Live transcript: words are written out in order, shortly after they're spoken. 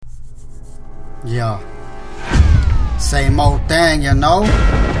Yeah. Same old thing, you know.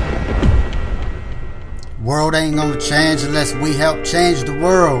 World ain't gonna change unless we help change the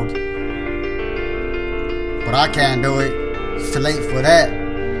world. But I can't do it. It's too late for that.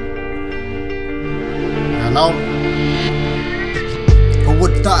 You know? Who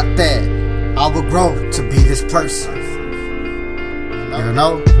would thought that I would grow to be this person? You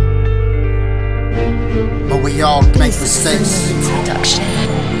know? But we all make mistakes.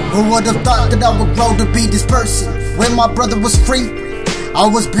 Who would have thought that I would grow to be this person? When my brother was free, I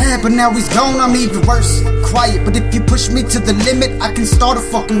was bad, but now he's gone, I'm even worse. Quiet, but if you push me to the limit, I can start a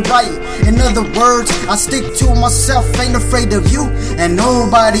fucking riot. In other words, I stick to myself, ain't afraid of you and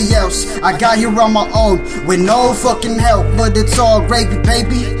nobody else. I got here on my own with no fucking help, but it's all gravy,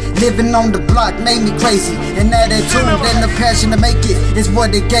 baby. Living on the block made me crazy, and that attitude and the passion to make it is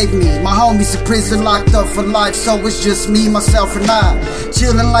what it gave me. My homies in prison locked up for life, so it's just me, myself, and I.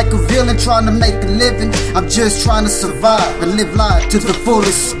 Chilling like a villain, trying to make a living. I'm just trying to survive and live life to the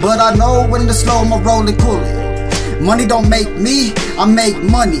fullest. But I know when to slow my roll and cool it. Money don't make me, I make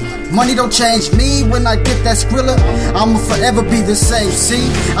money. Money don't change me. When I get that Skrilla, I'ma forever be the same. See,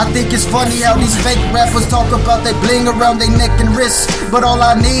 I think it's funny how these fake rappers talk about they bling around their neck and wrist, but all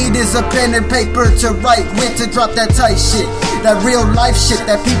I need is a pen and paper to write with, to drop that tight shit, that real life shit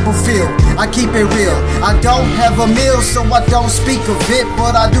that people feel. I keep it real. I don't have a meal, so I don't speak of it,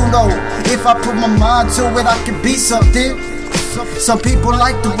 but I do know if I put my mind to it, I can be something. Some people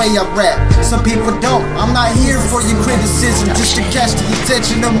like the way I rap, some people don't. I'm not here for your criticism, just to catch the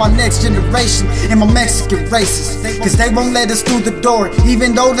attention of my next generation and my Mexican races. Cause they won't let us through the door,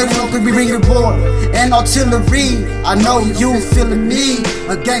 even though they want to be reborn. And artillery, I know you feeling me.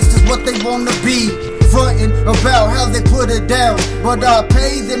 A gangster's what they wanna be, frontin' about how they put it down, but I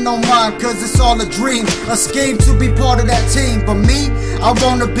pay them no mind, cause it's all a dream, a scheme to be part of that team. But me, I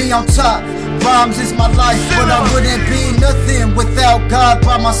wanna be on top. Rhymes is my life, but I wouldn't be nothing without God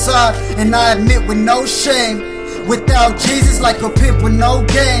by my side. And I admit with no shame, without Jesus like a pimp with no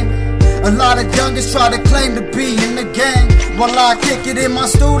game. A lot of youngins try to claim to be in the gang, while I kick it in my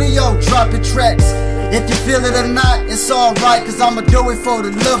studio, dropping tracks. If you feel it or not, it's alright, cause I'ma do it for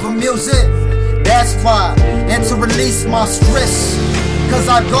the love of music. That's why, and to release my stress, cause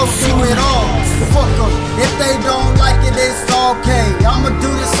I go through it all. Fuck them, if they don't like it, it's okay. I'ma do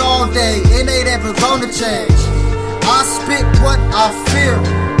this all day, it ain't ever gonna change. I spit what I feel,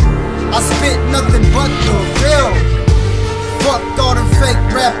 I spit nothing but the real. Fuck all them fake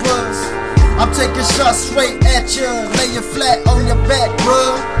rappers, I'm taking shots straight at ya. Lay you flat on your back,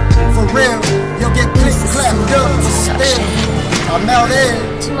 bruh. For real, you'll get click clapped up, but still, I'm out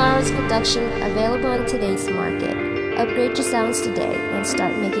there. Tomorrow's production available in today's market. Upgrade your sounds today and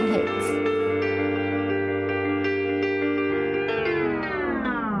start making hits.